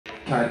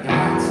Cody, can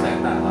I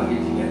inspect that luggage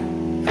again?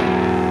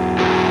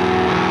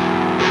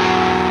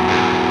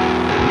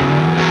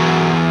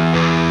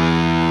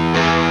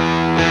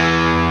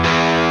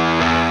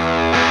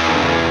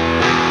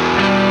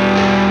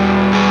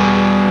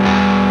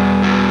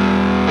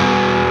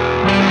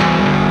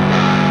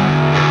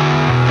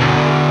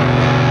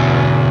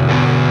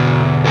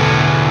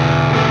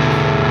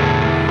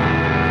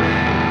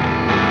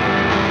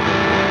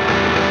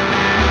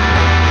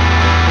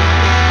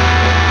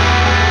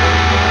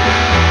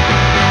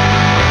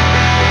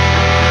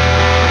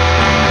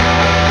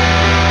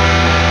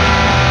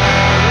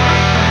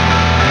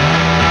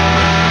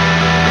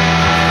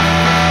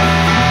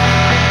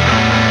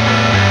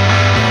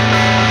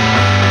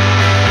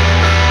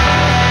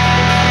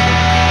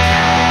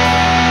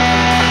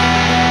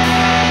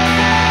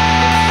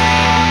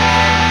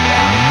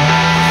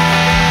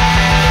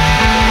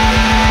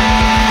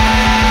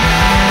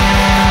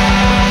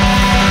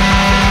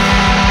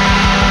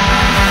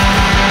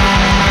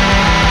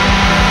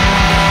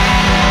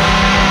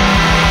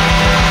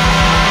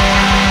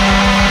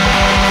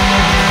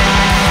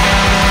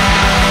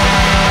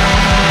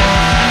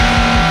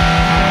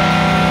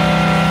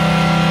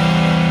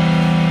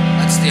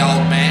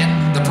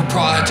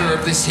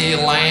 This here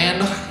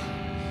land,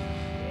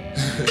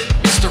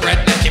 Mr.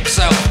 Redneck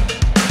himself.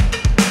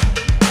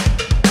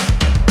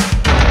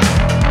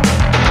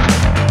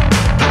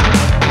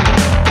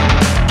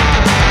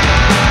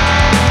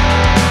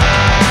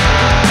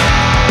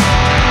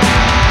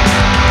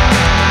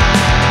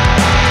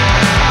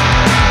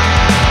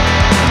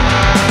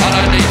 I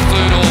don't need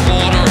food or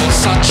water or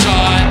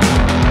sunshine.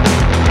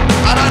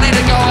 I don't need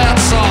to go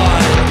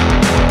outside.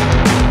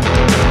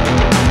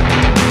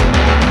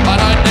 I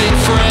don't need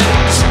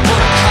friends or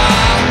a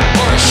car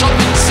or a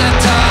shopping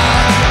centre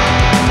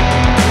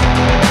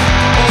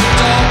or a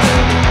dog.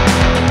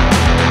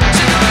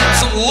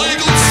 Cigarettes and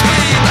legal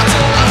speed, that's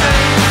all I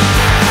need.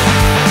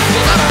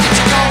 Well, that'll get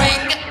you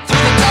going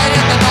through the day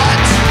and the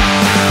night.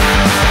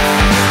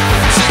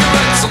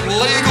 Cigarettes and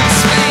legal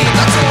speed,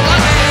 that's all I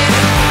need.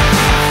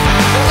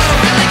 Well,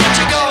 that'll really get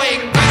you going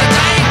through the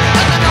day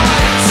and the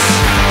night.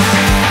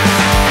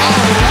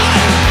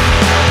 Alright.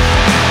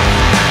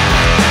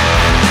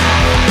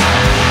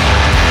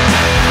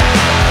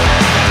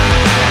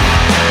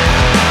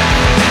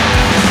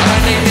 I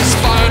don't need this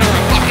phone or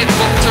a fucking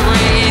book to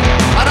read.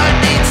 I don't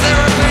need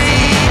therapy.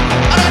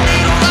 I don't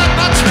need all that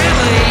much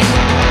really.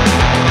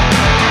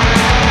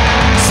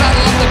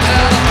 Saddle up the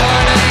powder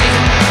pony,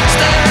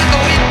 stare at the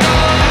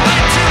window,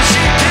 wait till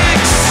she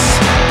kicks,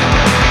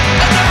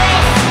 and they're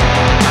off.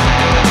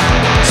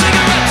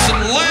 Cigarettes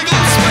and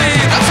legal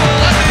speed, that's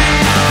all I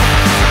need.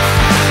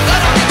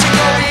 That'll get you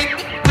going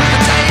through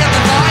the day and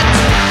the night.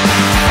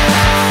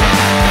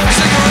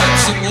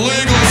 Cigarettes and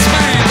legal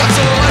speed, that's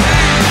all I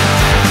need.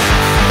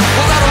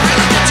 Well, that'll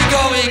really get you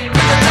going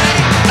through the day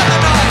and the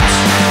night.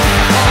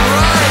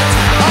 Alright,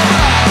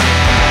 alright.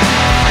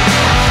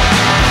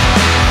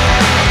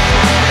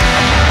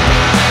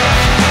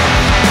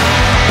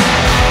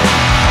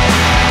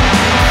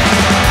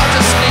 I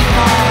just need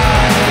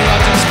mine, I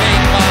just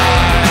need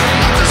mine,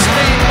 I just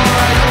need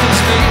mine, I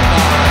just need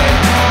mine,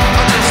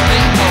 I just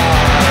need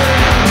mine.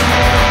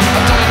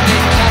 I don't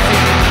need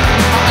coffee,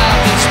 my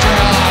mouth is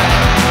dry.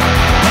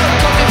 I don't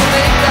coffee for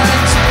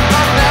midnight,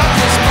 my mouth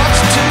is much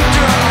too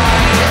dry.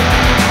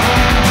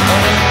 I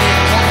don't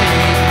need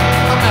coffee,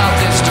 my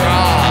mouth is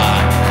dry.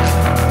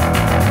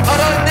 I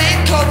don't need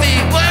coffee,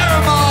 where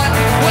am I?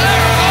 Where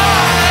am I?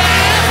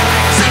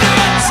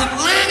 Cigarettes and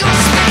legal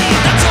speed,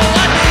 that's all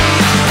I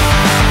need.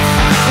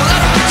 Well,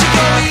 that'll get you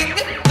going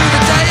through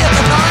the day and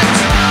the night.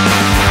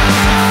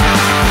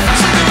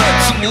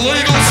 Cigarettes and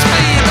legal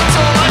speed, that's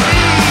all I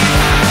need.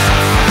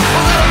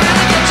 Well, that'll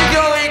really get you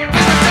going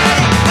through the day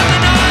and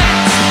the night.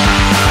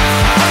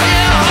 Oh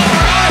yeah,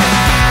 alright.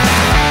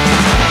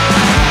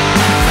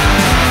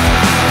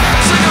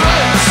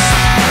 Cigarettes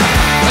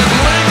and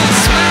legal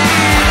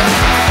speed.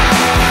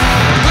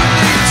 Who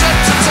needs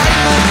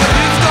entertainment but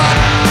who's got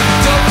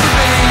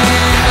dopamine?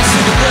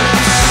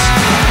 Cigarettes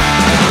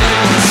and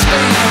legal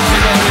speed, you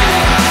know me.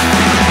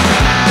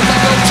 If I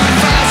go too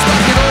fast, I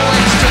can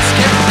always just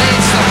get me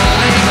some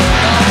legal,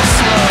 not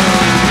slow.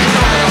 You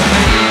know what I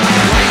mean?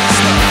 Great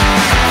stuff.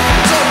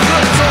 It's all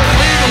good, it's all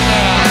legal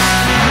now.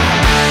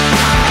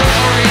 Don't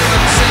worry, you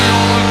can see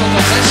your local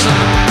possession.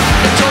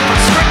 Get your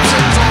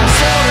prescriptions all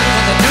sorted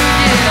for the new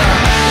year.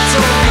 It's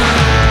all good,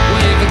 we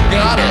even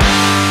got it.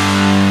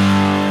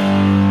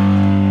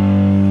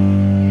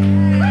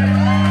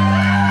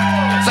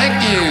 Thank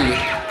you.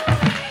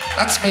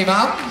 That's me,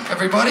 Mum,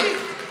 everybody.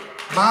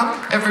 Mum,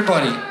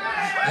 everybody.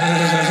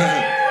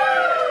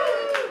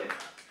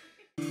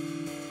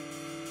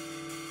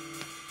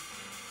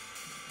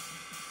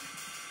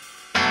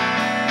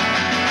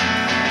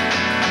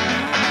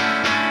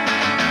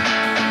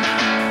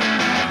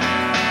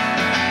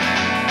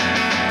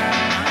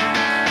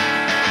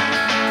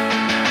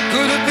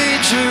 Could it be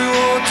true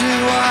or do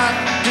I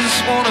just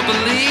wanna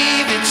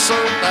believe it's so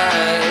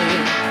bad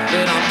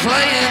that I'm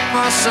playing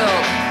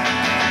myself?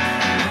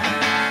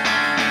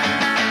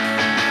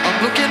 I'm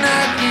Looking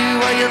at you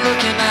while you're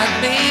looking at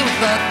me with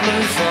that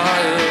blue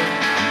fire.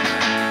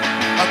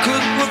 I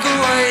couldn't look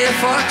away if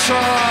I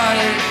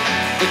tried,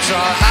 but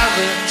I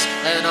haven't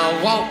and I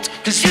won't.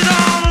 'Cause you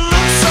don't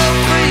look so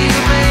free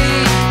to me.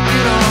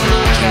 You don't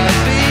look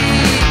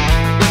happy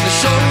when the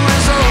show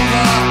is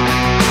over.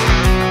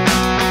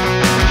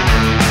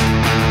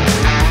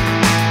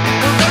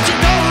 Well, don't you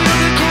know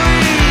you're the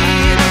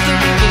queen of the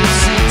river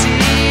city,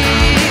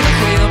 the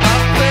queen of my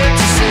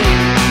fantasy.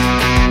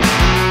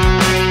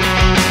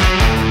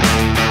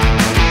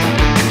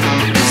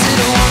 Is it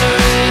a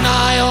wandering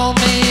eye on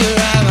me, or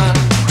am I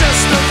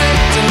just a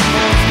victim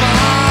of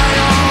my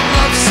own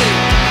lovesick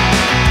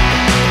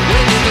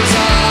wicked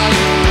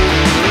desire?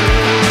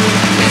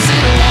 Is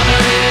it a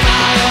wandering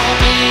eye on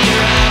me,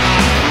 or am I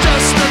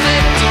just a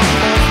victim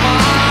of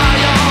my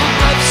own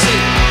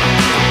lovesick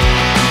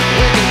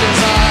wicked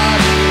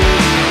desire?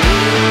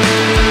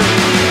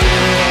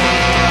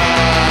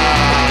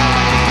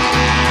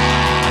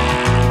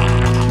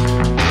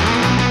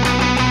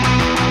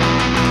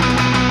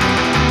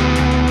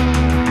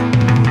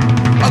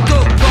 I go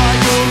by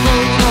your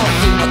road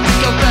often. I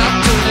think about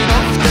turning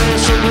off there,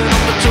 showing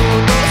up at your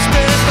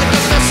doorstep like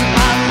a mess in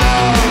my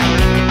love.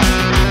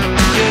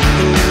 Yeah.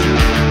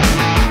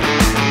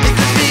 It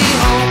could be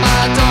home,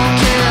 I don't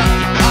care.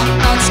 I'm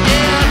not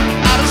scared.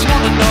 I just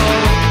wanna know,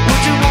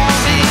 would you want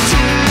me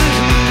to?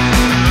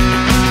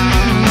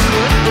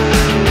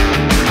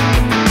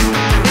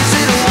 Is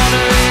it a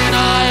wandering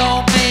eye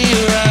on me,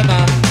 or am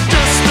I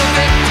just a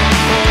victim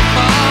of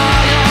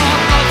my own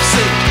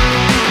lovesick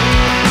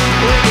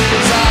wicked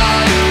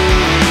desire?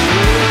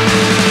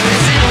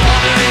 Is it a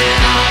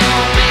wandering eye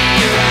on me,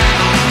 or am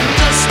I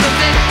just a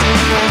victim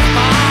of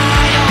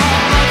my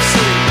own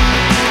lovesick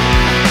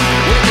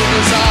wicked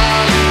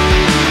desire?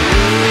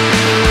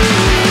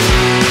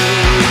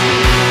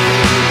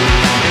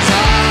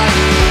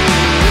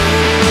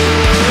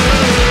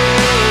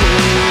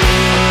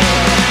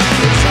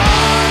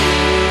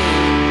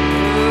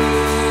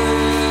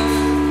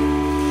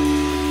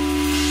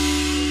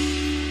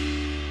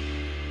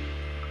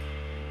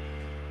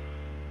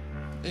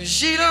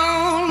 She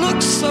don't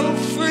look so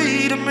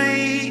free to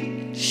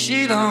me.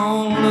 She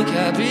don't look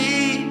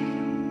happy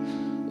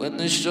when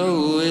the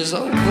show is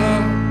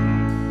over.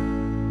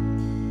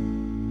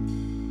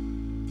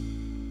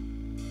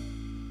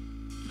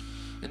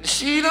 And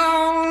she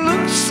don't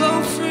look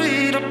so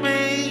free to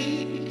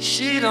me.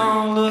 She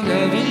don't look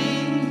happy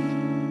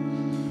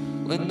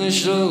when the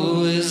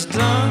show is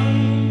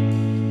done.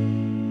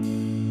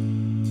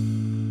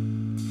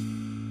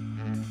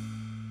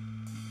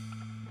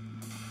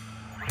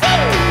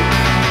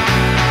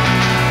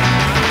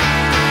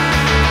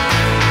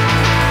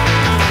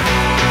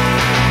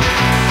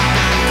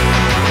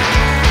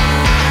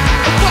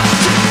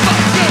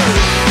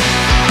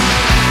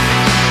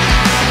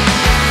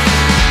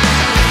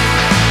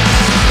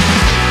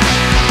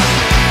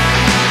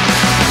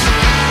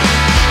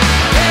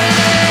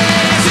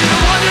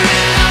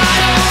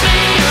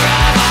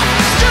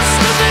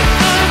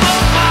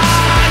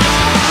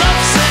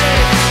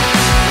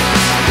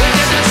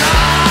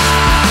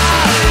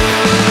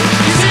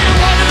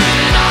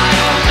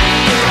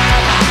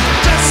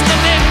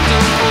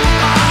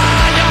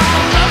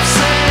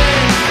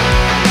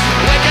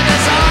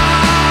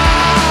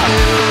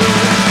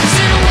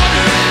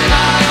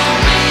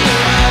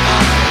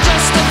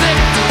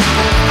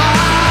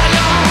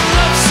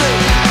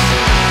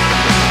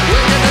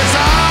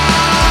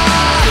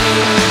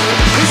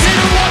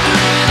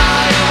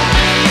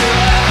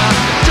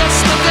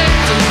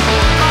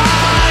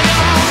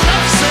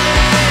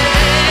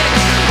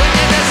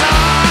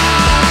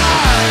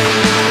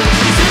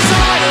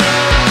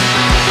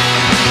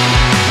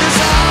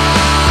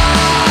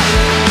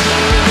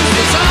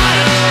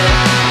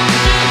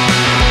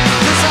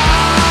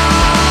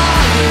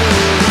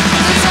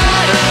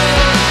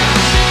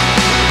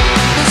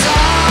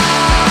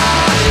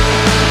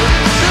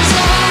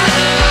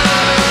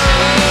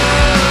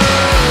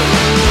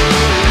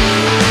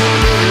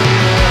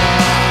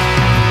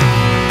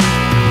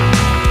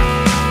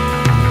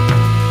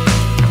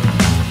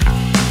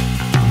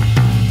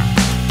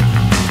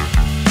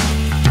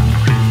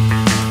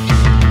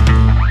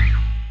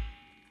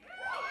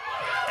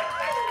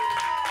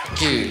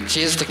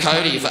 Cheers to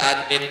Cody for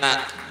adding in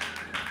that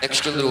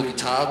extra little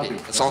guitar bit.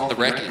 It's on the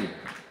record.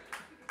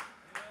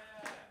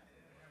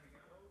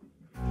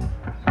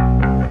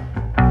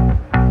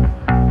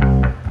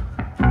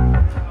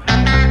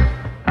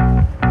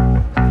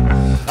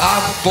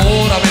 I'm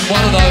bored, I'm in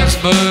one of those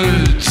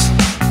moods.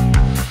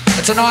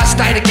 It's a nice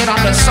day to get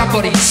under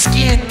somebody's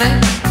skin,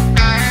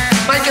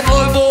 making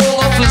lowball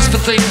offers for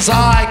things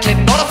I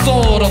cannot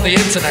afford on the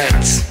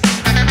internet,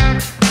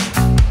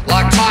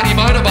 like tiny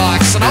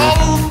motorbikes and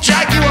old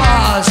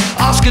Jaguars,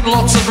 asking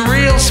lots of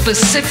real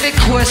specific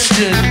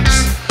questions.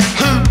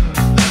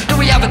 Do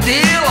we have a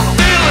deal? I'm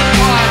feeling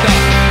kinda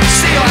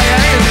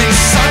CIA in these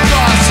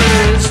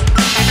sunglasses,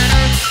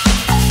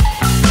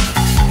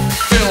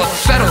 feeling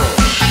federal.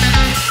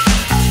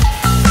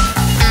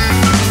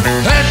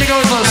 Handing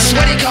over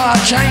sweaty card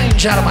change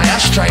change out of my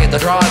ashtray in the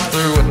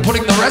drive-thru and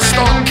putting the rest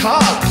on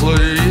card,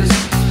 please.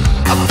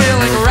 I'm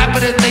feeling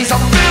rapid in these,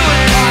 I'm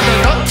feeling kinda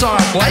no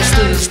time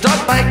wasters.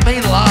 Don't make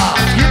me laugh,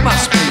 you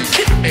must be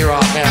kidding me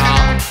right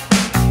now.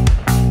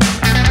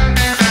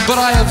 But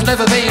I have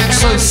never been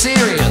so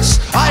serious.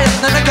 I am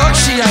the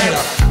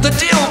negotiator, the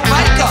deal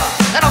maker,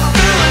 and I'm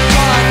feeling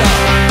kinda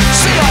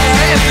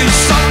CIA in these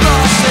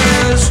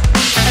sunglasses.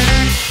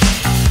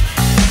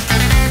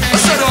 I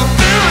said I'm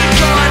feeling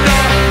kinda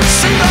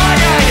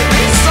CIA in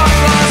these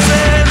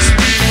sunglasses.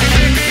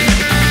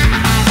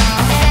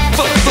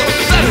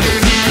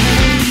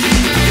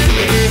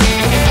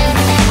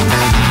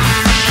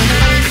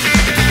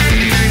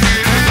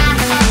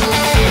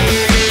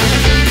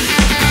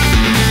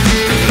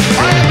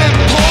 I am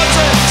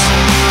important.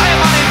 I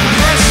am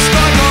unimpressed.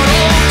 I got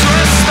all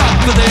dressed up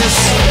for this.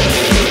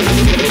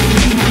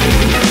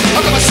 I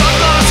got my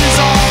sunglasses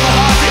on, the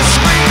hard disk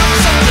screen on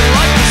something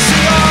like the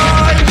CIA.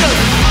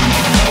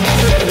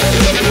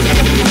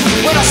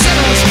 When I said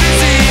I was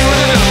busy,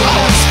 well, I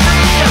was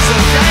free as a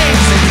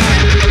daisy.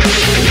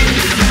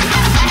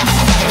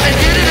 And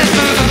you didn't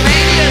move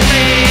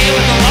immediately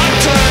when the light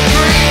turned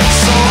green,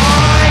 so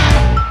I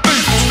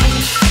boot.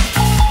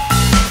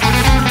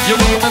 You're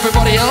welcome,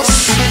 everybody else.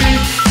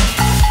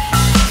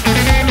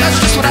 That's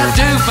just what I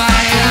do,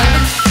 man.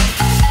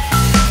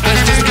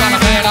 That's just the kind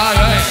of man I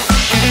am.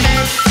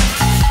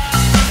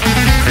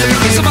 Take a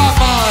piece of my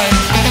mind.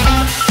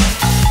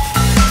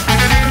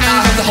 Now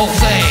I have the whole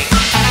thing.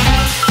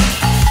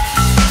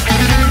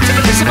 Take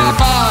a piece of my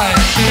mind.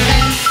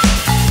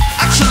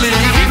 Actually,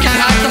 you can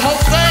have the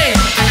whole thing.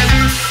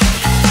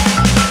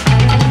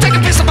 Take a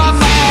piece of my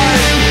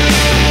mind.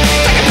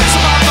 Take a piece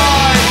of my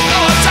mind.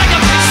 Oh, take a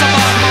piece of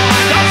my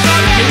mind. Don't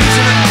start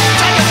using it.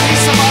 Take a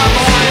piece of my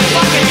mind.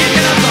 Fuck it, you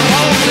can have the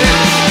whole thing.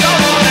 Go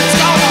on, it's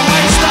going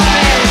waste of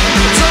me.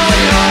 It's all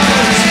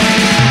yours.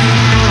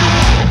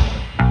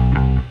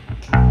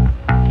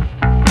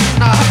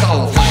 Now I have the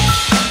whole thing.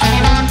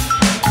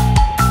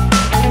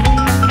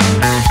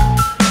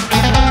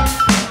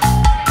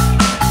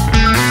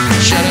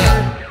 Shut up.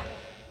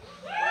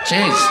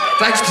 Jeez,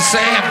 thanks to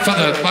Sam for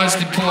the most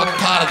important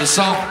part of the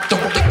song.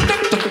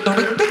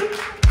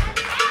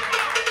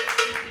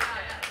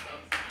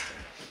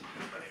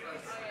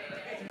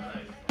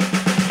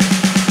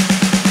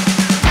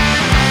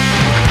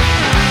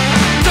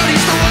 Jodie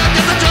used to work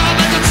at the job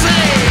I could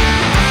see.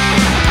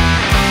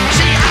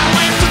 She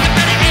always took it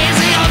very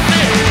easy on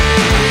me.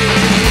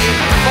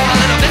 For a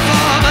little bit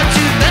more, but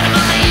you better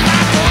believe I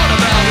thought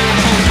about it.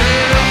 Oh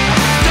yeah.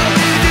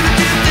 Jodie, didn't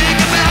you think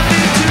about me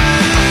too?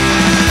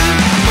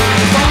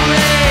 If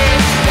only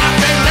why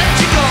they let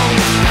you go.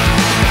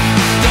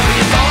 Jodie,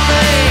 if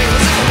only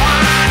was it the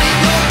wine in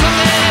your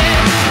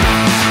cupboard?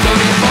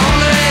 Jodie, if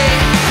only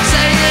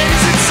say it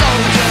isn't so,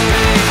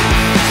 Jodie.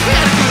 We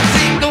had a good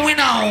thing going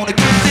on, a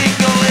good thing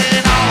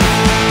going on.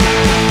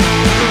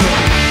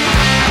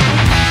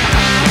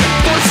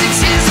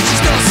 46 years and she's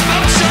still a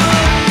smoke show.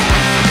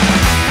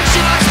 She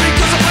likes me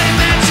 'cause I play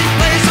band, she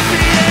plays the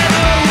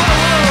piano.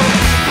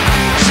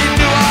 She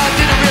knew I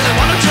didn't really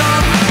want to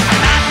jump,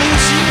 and I knew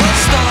she was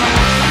stoned.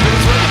 It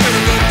was really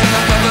pretty good till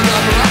I covered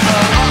up.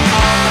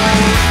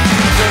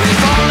 Jodie,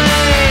 if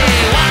only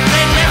why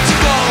they let you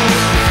go.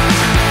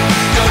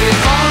 Jodie,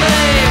 if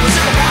only was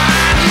it the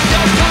wine in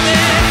your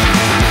cupboard?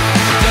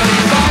 Jodie,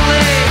 if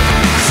only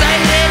say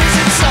it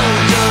isn't so,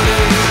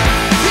 Jodie.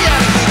 We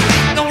had a good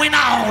thing going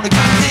on, a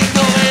good thing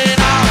going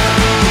on.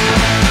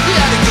 We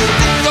had a good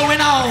thing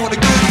going on, a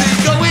good thing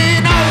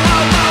going on.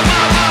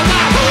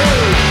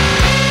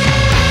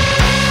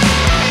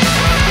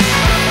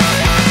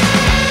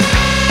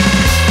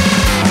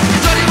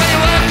 Jodie, where you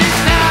working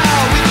now?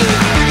 We could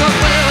pick up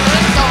where we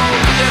left off.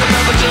 Forget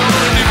about the job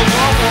and even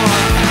want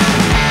one.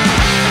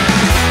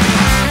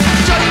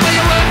 Jodie, where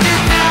you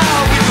working now?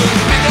 We could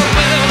pick up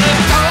where we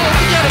left off.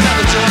 Forget about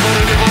the job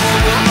and even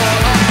want one.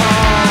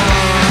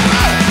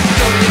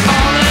 Jodie, if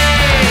only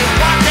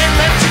why they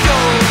let you go.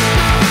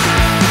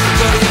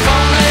 Jodie, if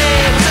only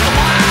was it the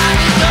wine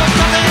in your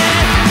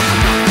cupboard?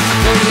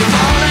 Jodie, if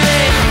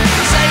only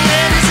say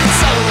it isn't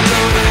so,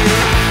 Jodie.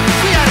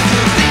 We had a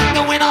good thing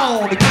going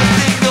on, a good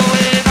thing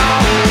going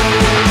on.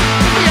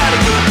 We had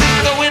a good thing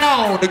going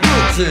on, a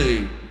good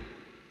thing.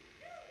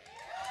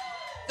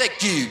 Thank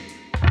you.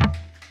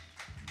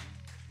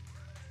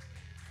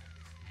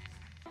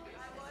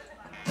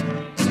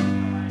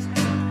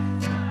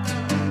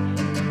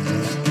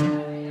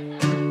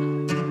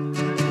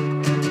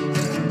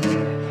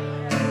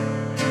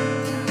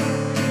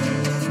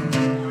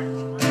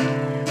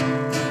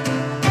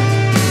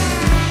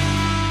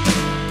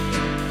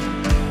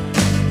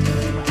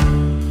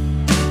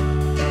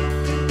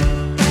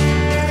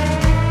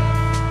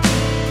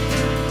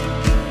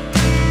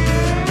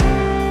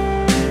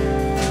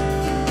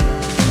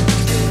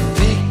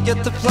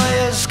 Get the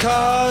players'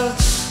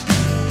 cards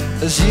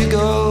as you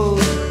go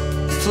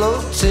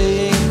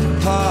floating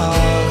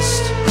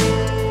past.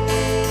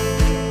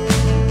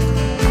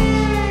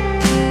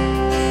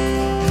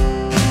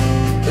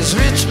 As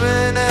rich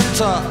men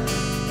enter,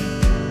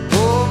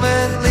 poor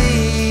men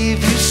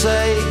leave, you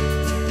say.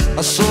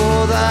 I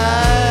saw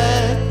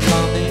that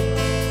coming.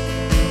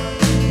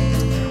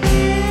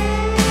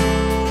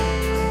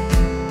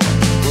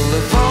 Well,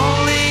 if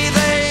only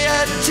they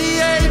had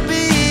TAB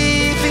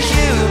for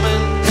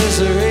human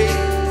misery,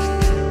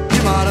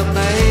 you might have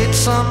made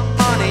some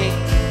money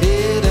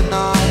here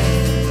tonight.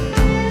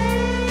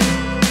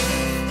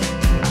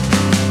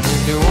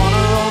 You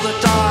wanna roll the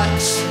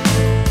dice,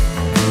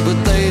 but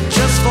they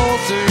just fall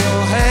through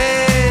your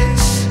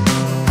hands.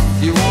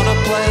 You wanna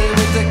play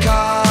with the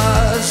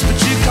cards, but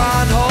you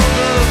can't hold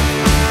them.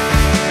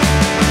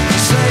 You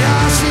say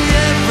I see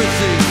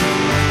everything,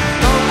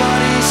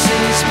 nobody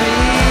sees me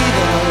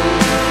though.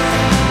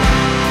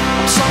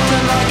 I'm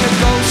something like a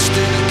ghost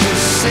in a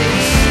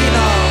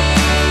casino.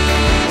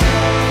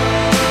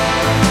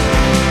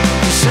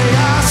 You say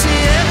I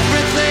see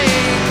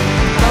everything,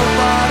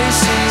 nobody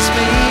sees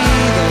me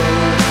though.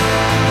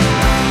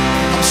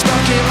 I'm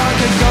stuck here like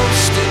a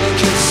ghost in a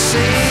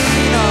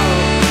casino.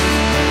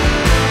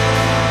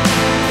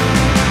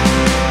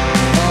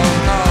 Oh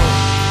no.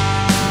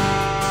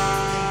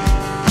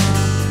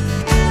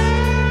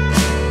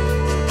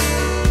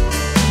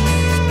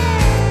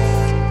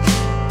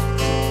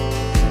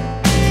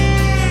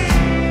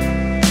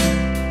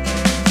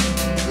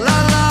 La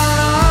la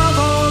love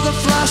all the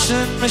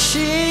flashing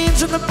machines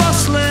and the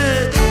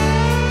bustling,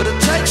 but it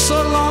takes so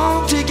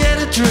long to get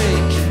a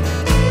drink.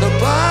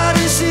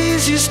 Nobody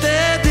sees you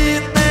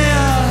standing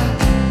there.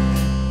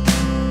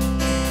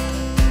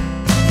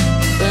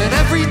 And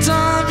every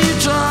time you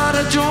try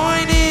to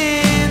join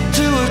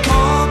into a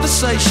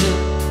conversation,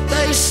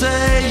 they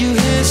say you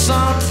hear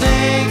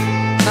something.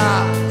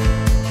 Nah,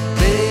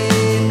 me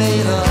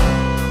neither.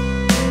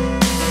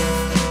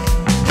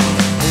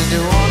 And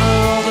you wanna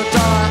roll the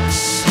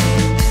dice,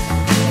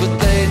 but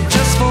they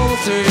just fall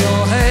through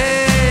your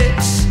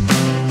hands.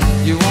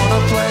 You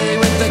wanna play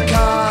with the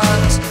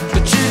cards,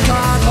 but you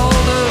can't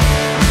hold them.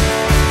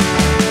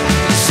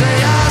 You say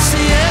I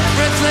see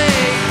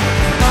everything,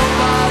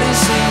 nobody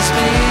sees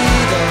me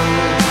though.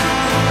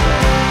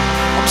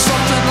 I'm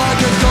something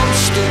like a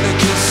ghost in a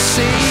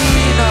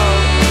casino.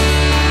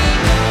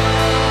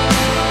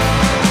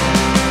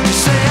 You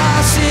say I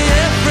see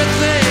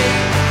everything,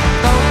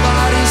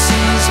 nobody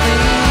sees me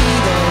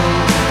though.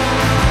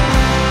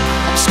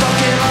 I'm stuck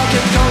here like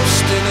a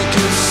ghost in a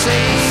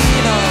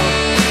casino.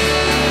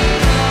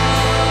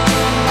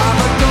 I'm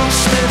a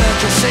ghost in a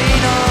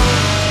casino.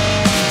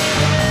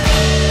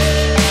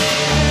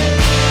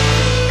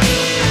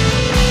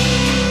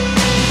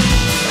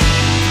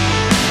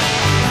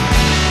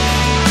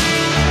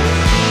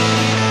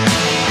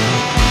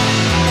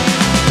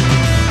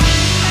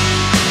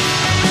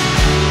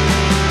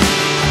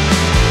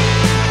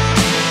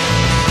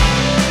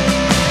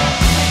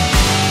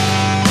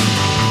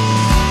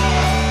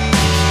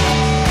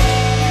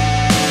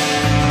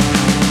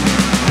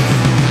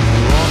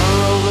 You wanna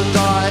roll the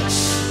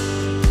dice,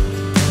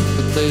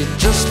 but they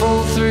just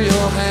fall through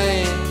your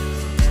hand.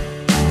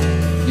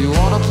 You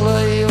wanna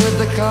play with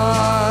the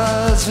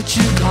cards, but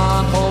you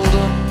can't hold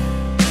them.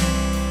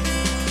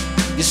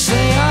 You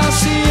say I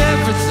see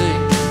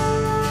everything,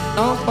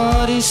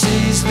 nobody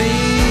sees me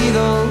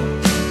though.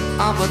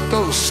 I'm a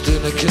ghost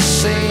in a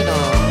casino.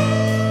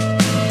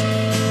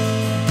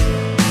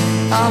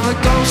 I'm a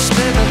ghost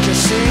in a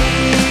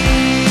casino.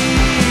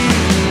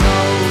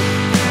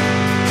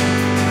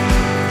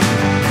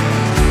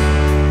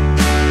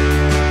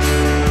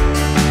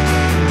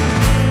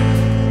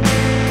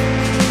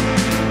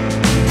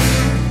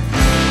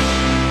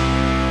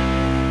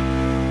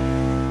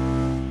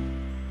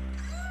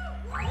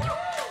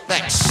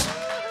 Thanks.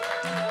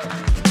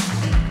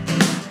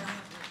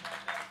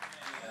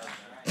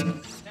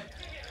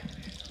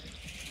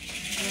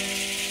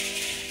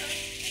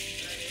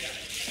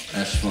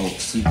 Asphalt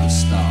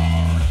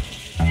Superstar.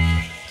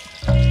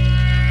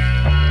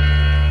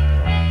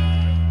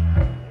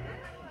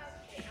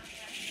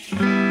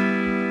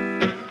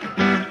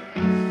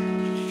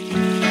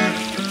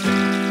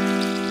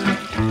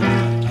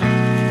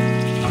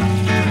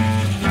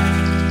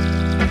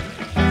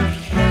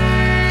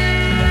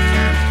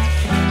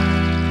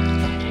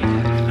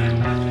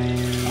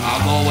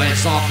 I'm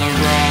always on the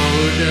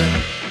road,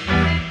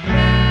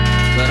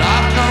 but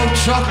I'm no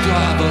truck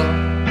driver.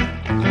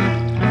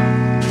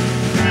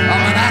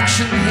 I'm an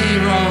action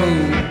hero,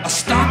 a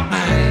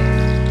stuntman,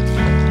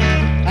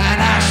 an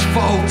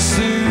asphalt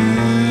superstar.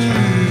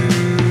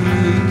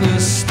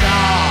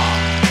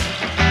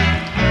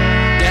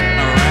 Getting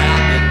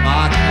around in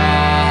my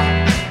car,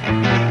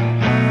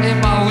 in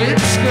my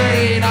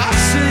windscreen, I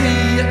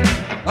see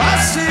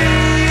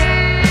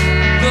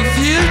the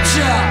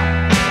future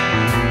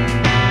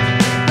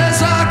as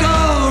I go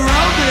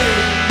roaming,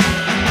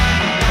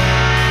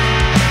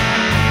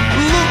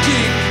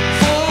 looking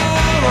for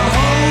a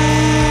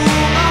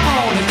home. I'm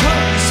on the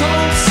Curtis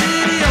Old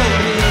City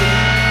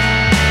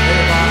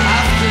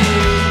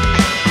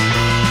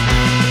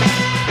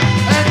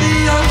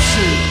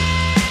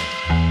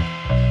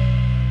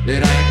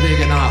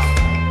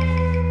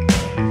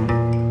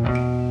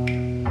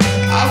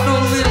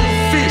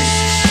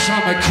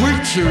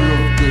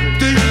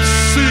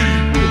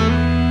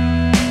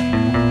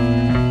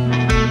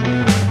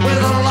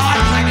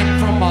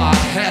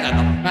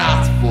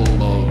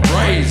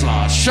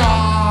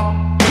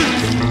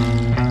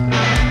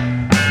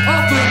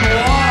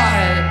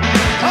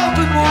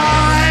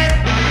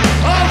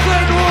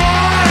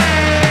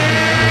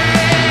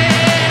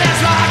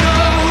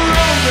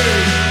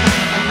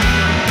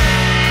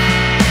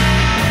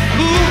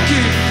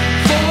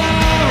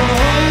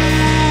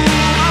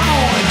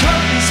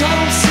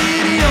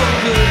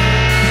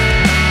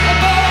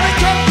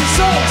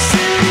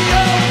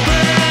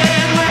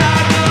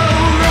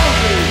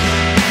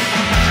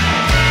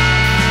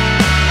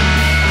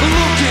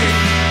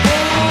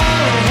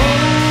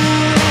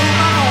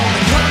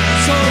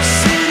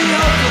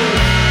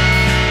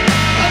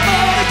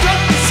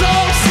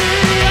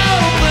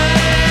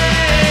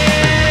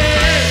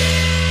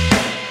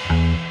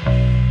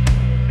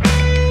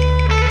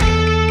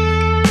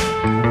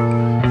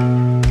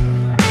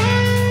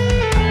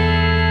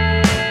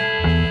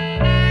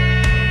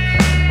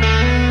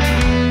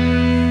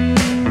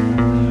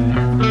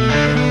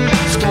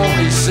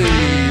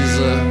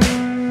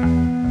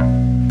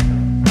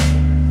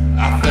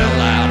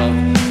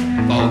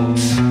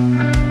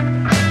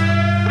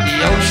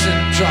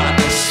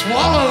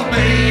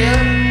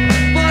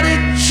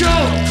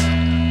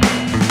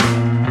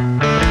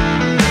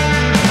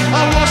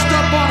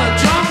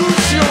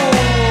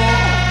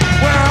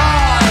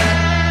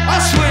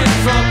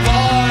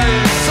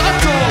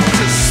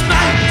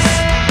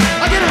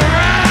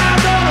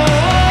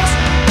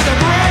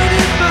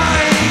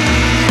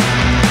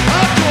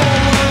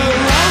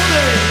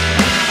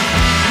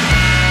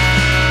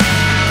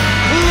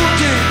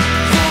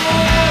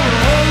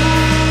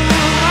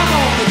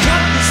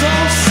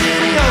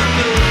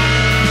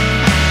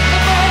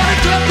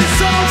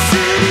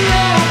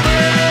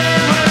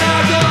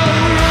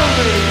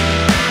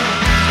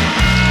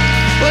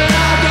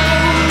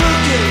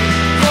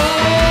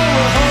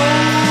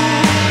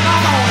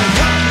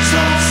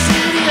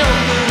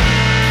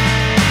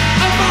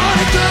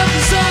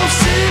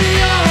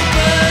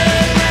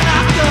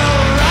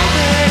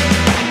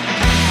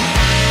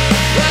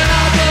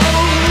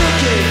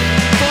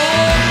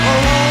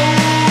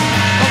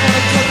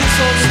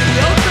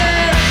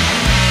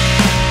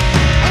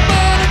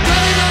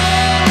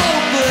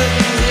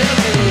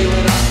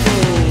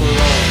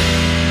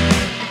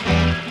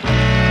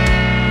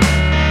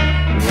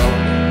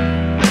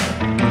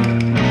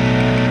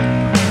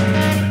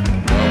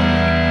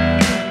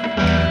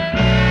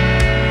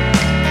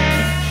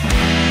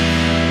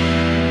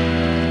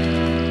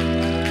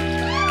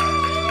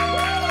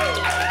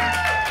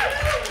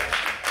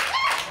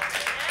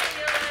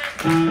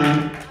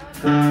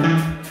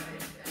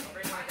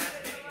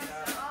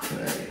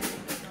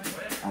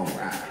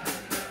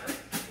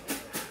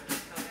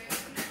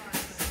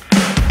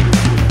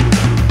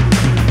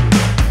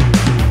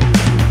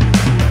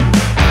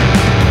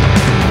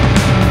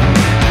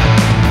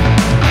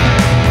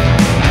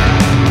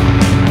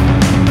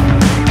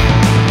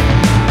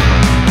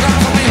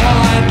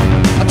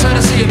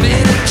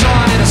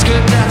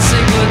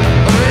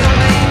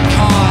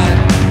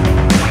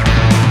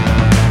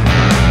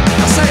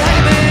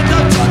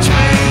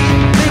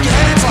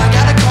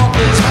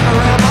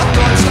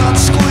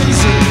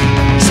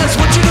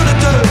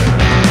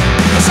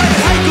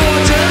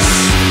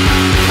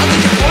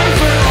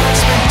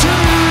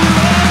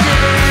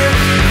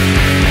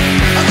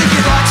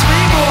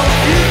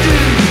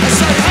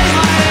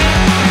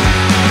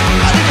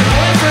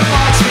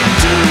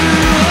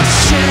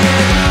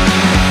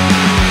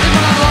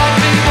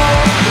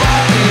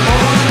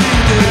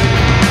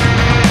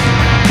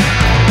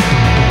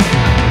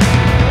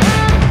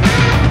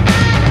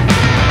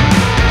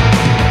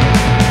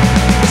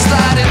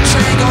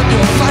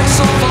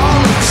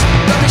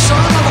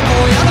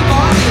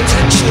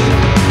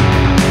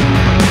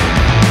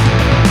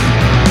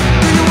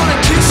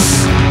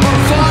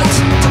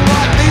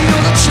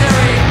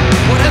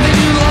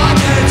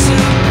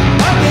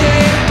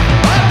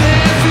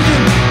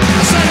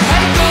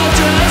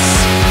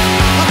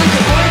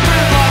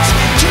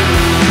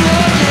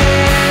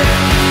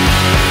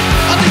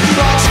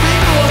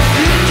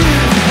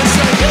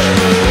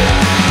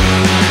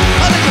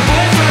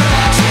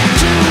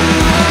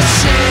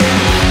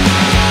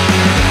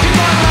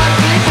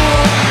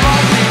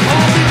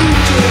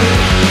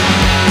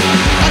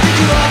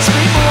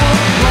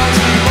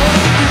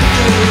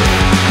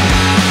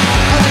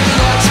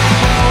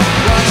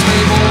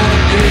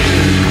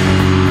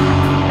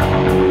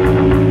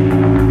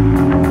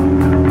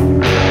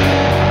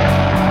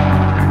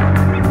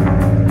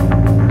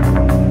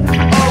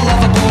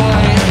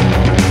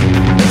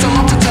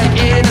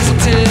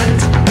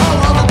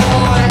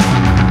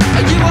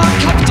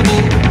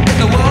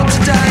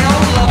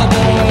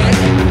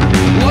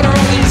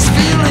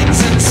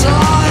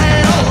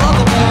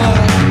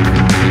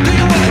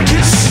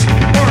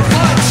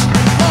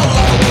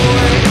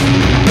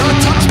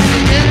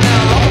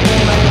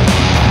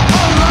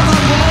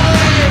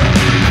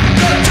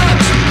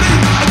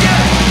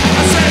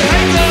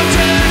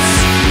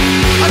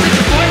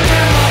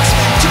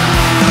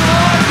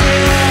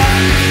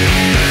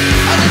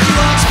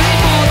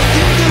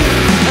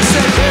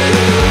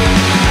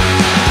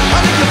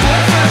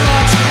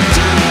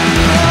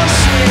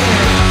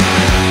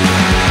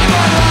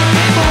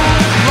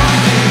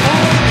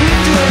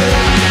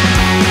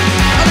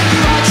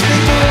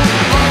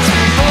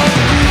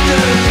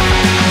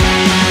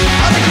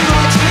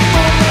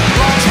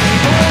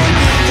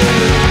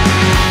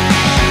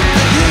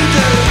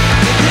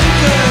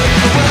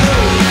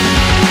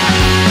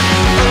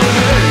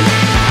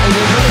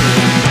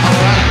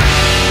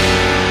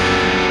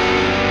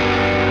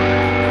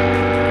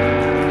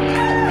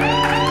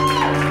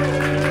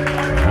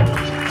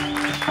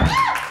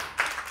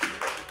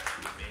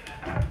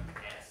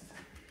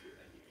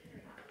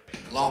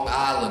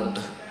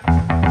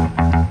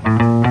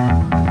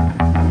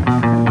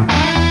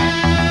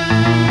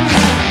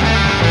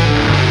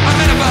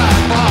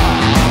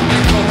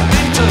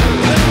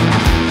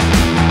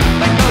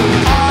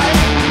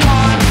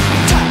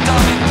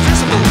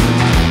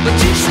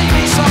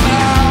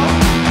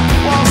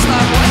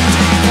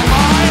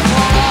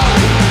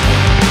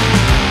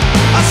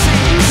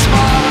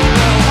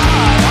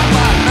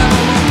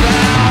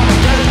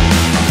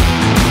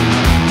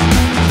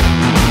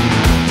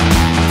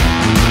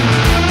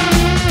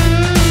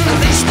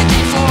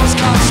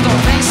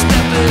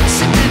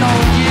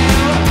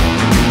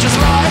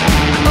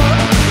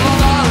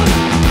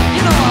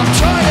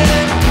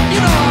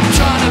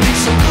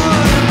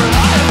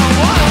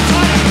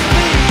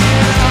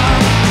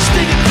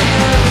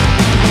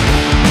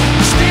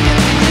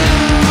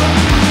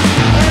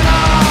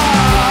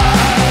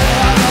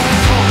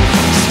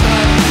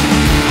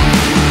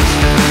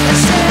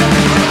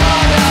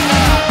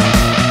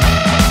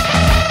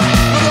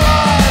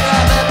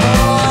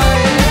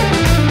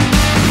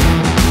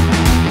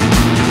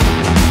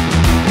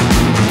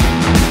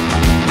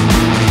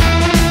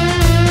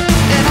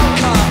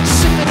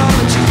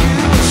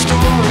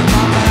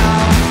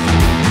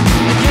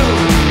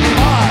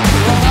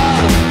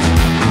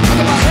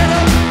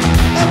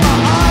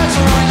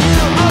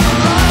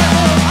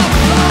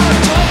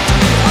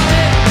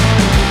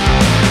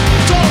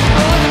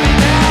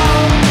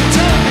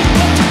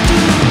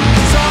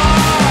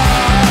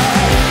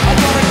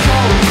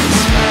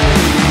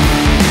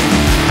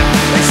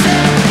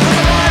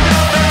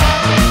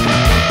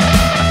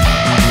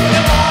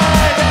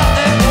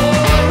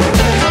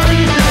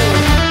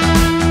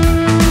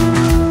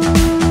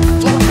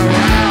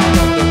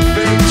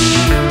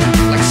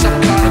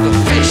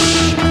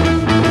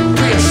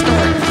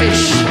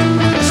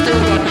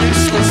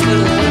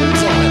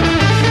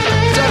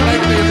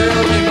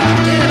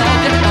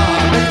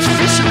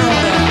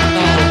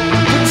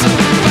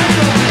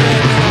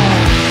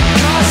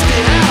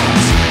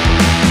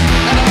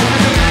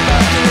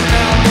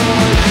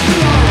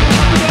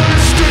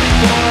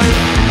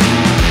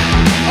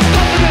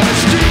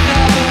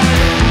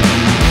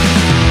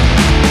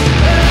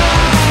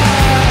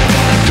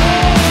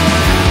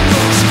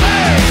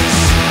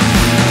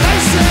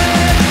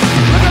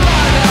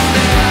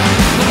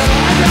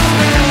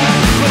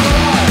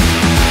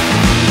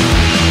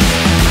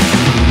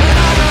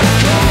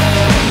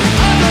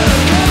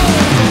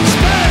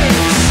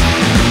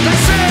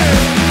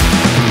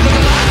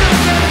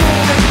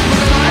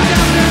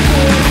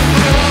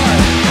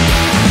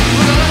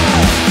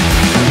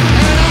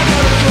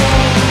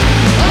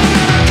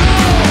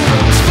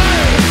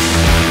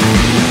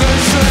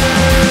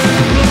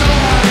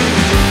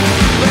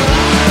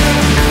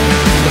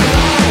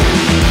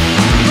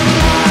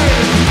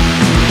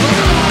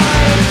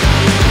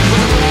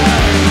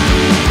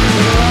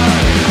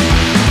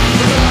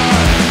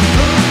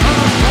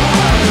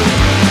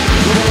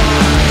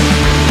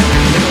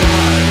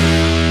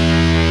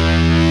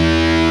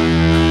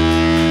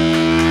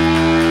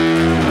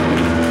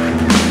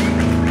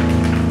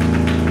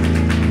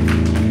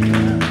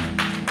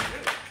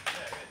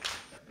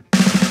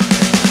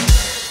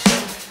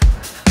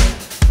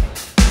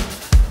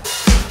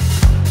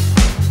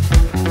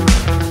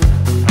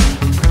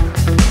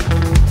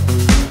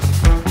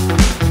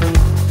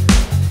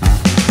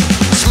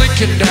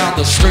down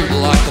the street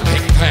like the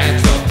Pink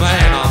Panther.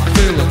 Man, I'm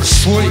feeling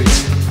sweet.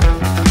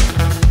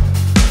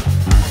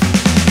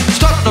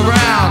 Strutting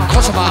around,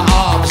 crossing my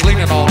arms,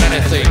 leaning on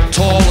anything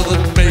taller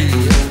than me.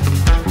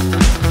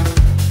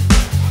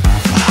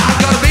 I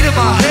got a beat in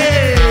my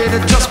head,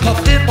 it just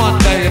popped in one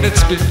day, and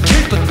it's been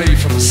keeping me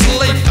from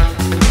sleep.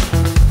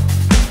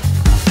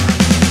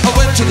 I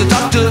went to the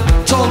doctor,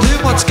 told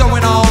him what's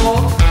going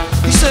on.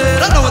 He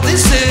said, I know what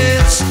this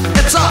is.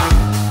 It's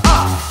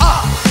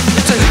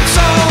it's a hit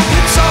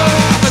song,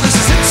 but this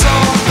is hit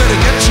song. Better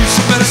get you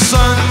some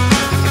medicine.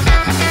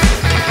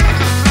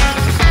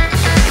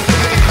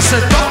 I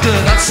said, doctor,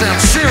 that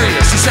sounds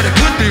serious. He said, it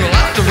could be. We'll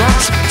have to run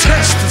some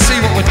tests and see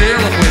what we're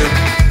dealing with.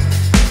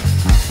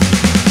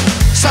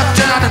 Sat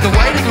down in the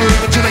waiting room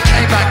until they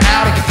came back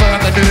out and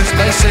confirmed the news.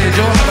 They said,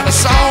 you're having a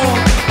song,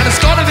 and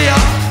it's gonna be up,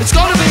 a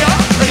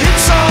hit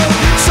song,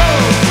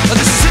 and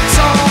this is hit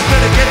song.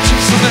 Better get you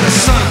some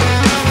medicine.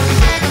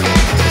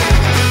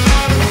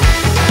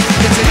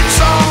 It's a hit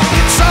song,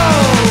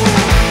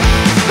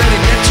 better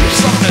get you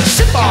something to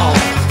sip on.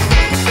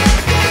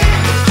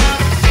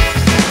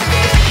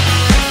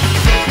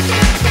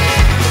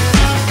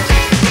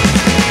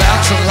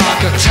 Bouncing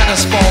like a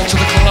tennis ball to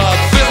the club,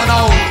 feeling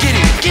old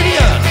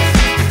Gideon.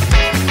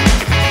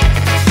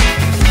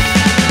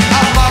 I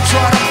marched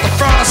right up the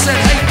front, I said,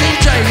 hey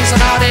DJ, here's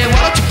an idea,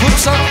 why don't you put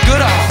something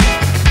good on?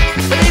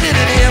 But he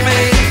didn't hear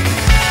me.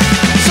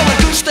 So I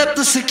two-stepped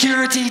the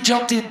security,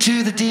 jumped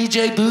into the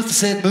DJ booth and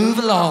said, move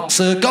along,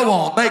 sir, go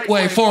on, make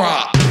way for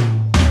a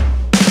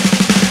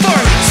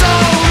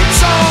hit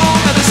song,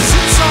 now this is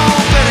hit song,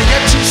 better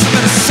get you some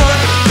medicine.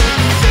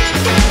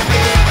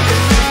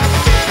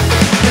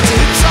 It's a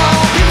hit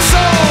song,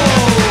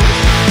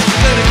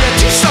 better get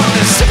you something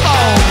to sip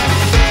on.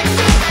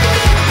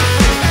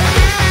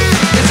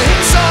 It's a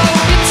hit song,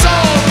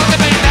 look at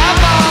me now,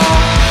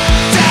 Mom,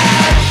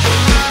 Dad.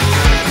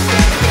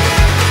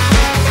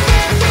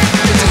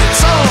 It's a hit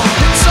song,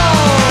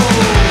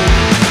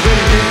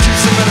 better get you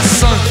some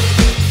medicine.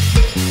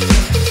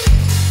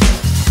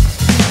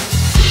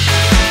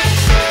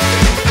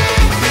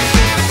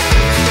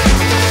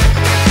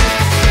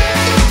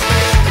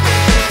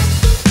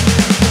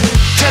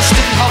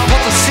 Testing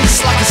hypotheses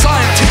like a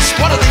scientist,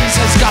 one of these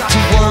has got to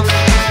work.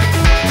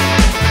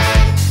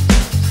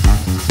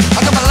 I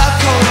got my lab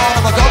coat on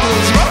and my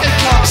goggles, rocket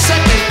come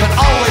second, but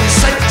always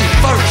safety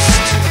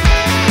first.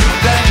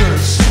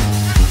 Dangerous.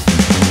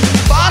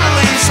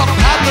 Finally, something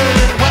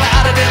happened when I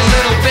added in a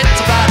little bit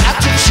about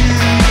attitude.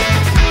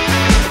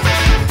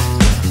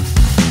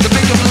 The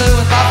big and blue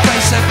in my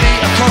face sent me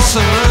across the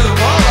room.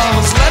 All I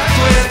was left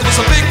with was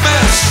a big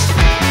mess.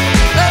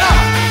 And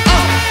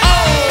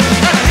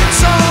and a hit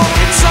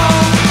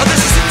song, oh,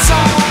 this is hit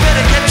song,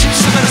 better get you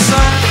some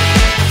medicine.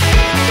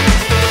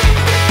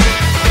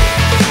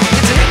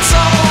 It's a hit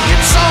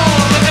song,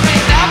 look at me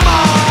now,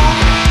 Mom,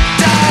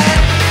 Dad.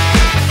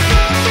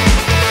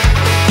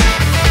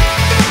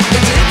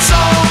 It's a hit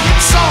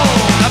song,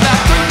 about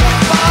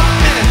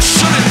 3.5 minutes,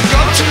 shouldn't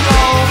go too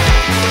long.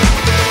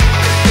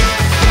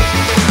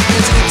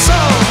 It's a hit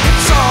song,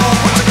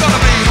 what's it gonna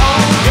be,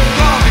 home?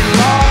 Gonna be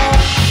long.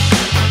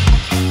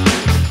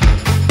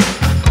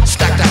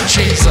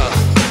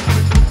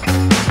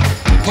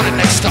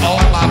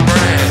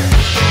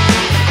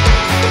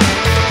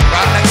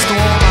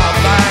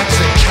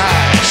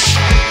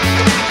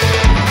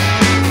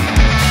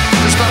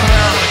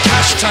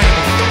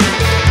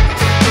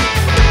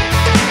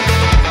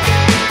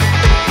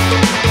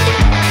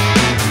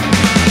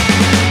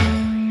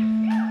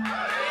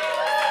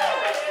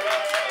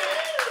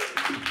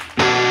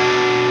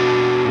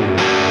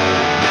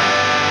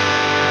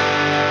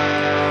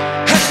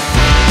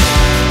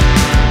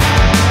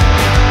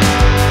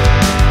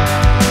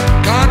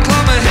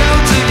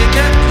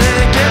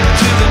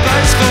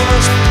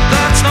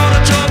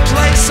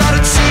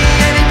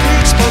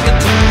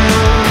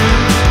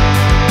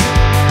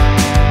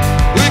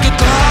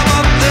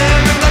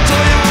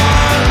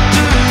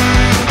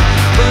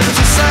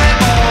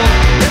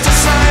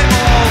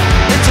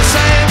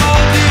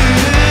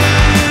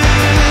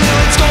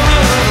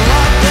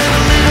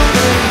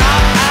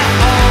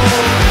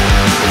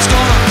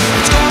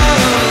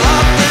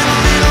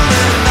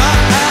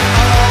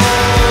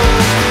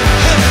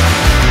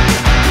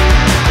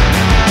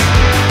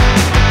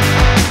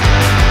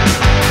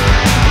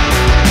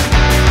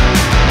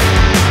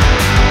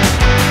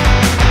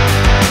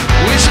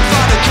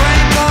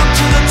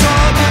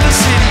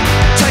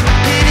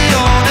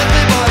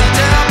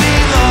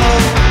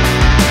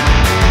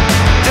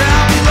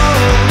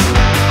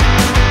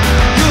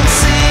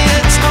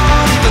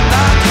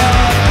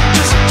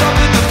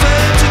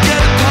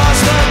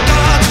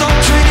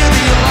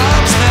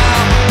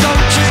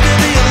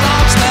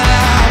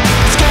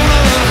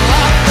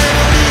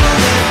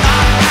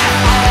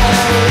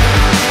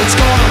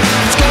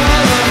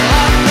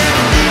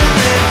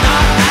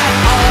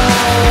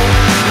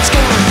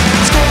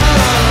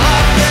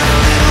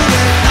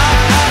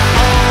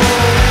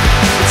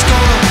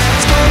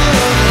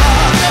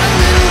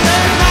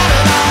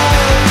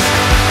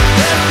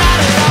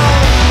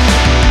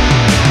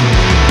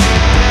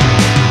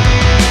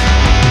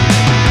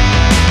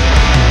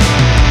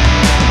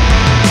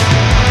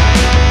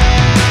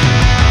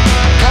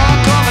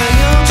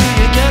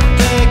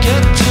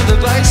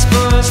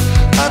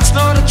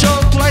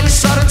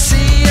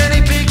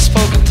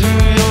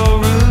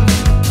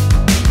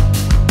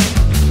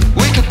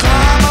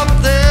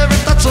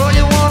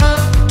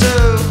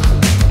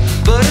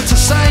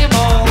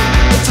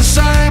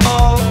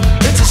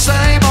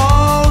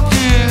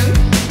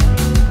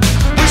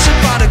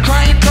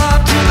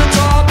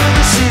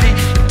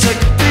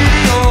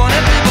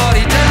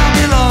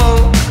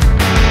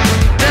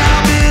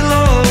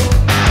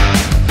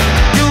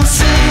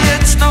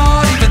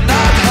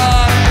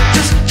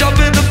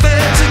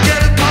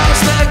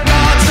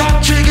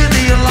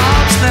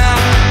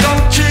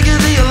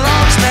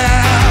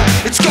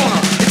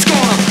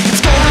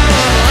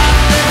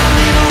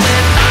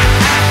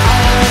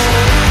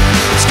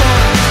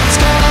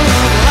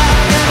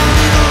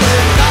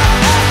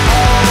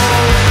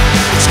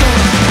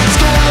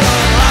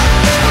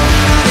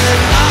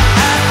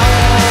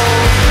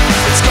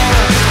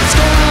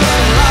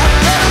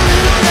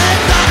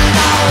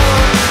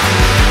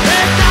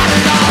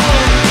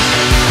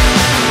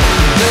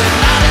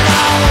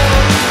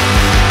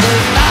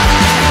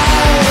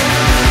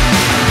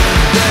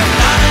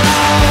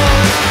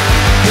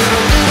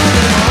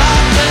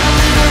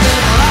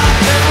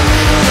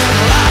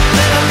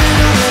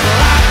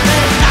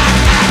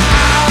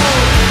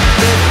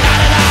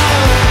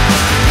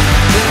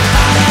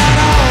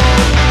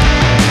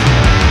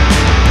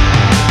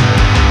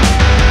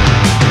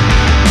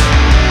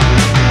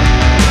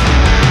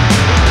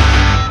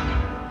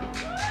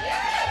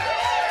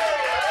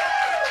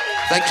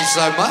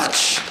 so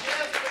much.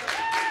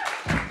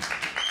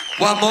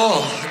 One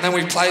more, and then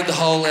we played the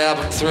whole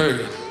album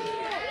through.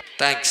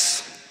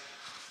 Thanks.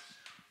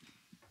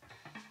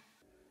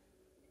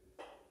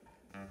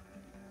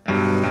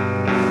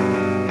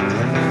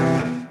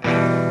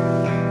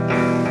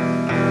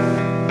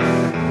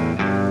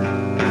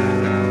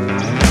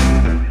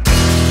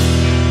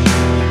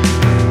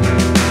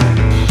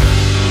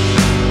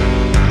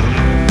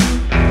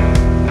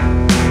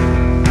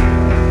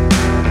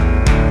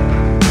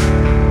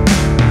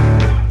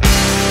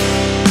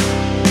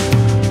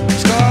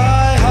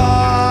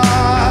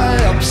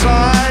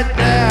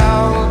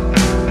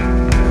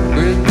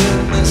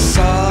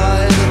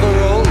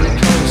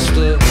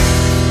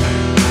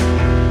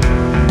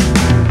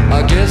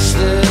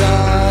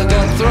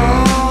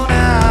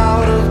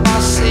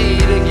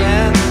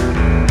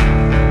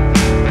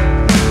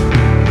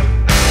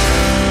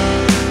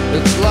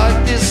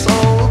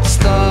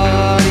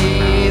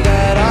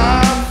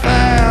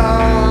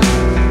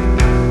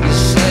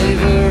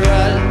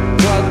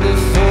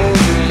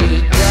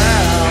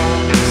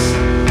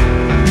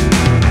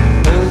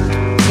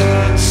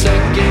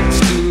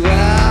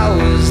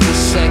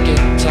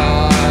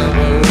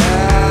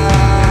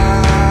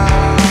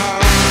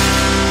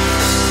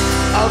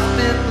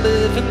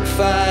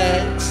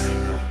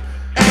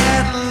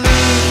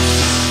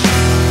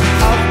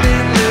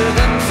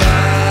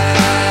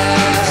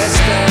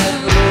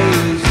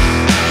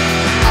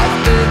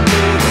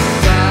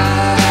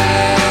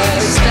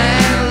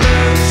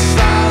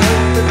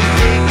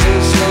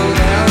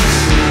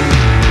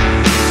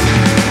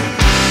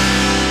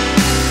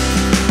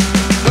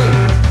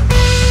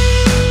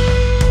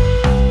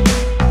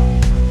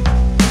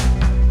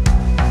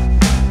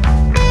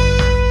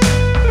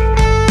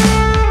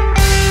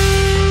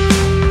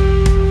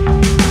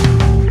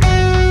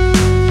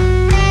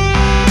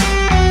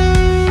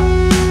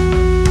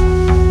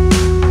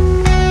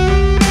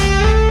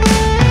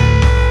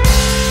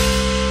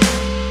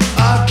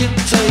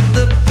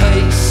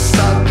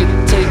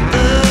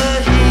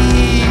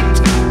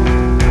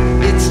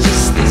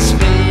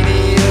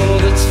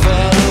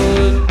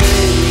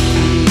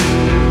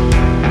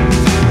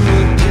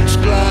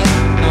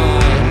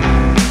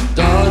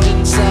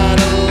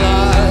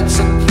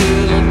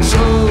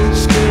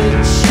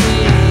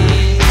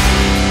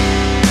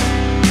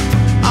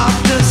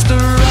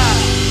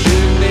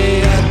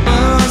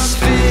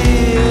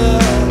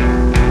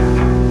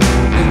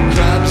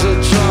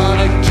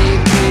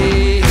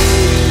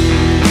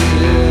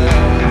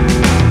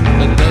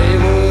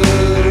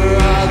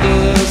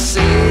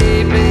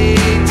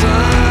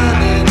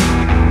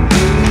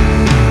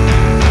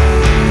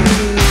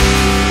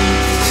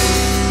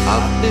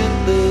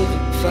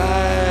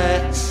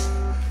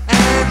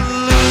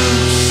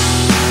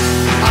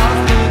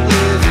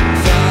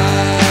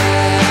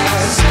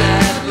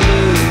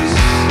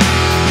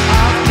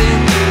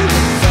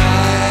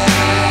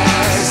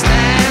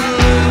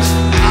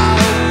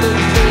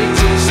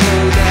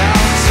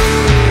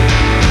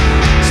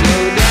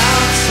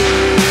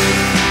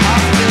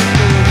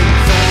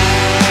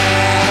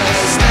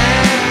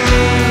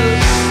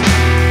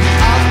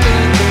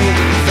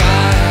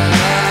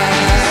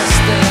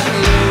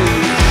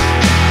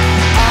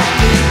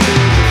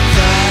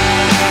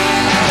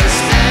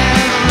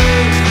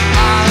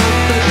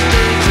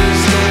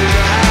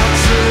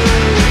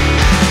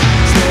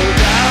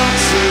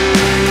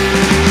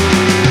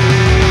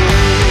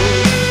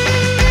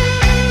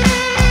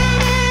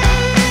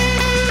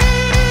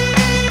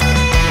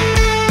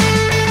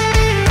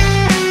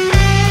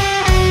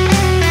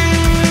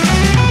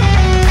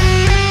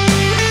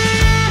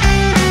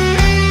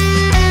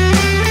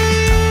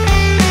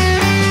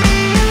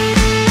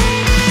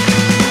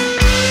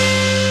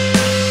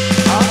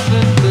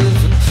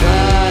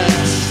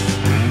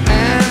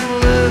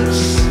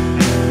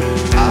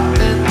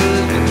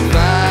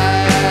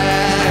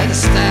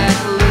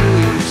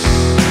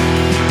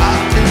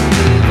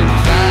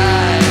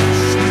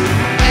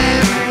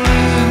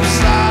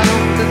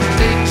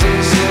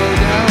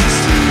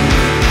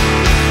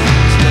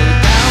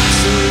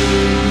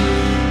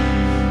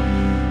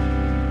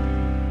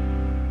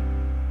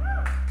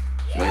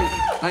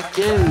 Thank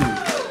you.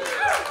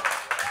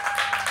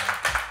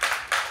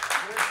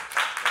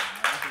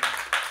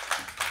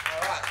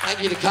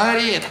 Thank you to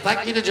Cody and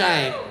thank you to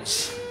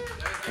James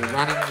for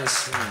running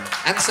this.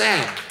 And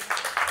Sam.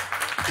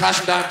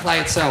 Percussion don't play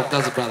itself,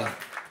 does it, brother?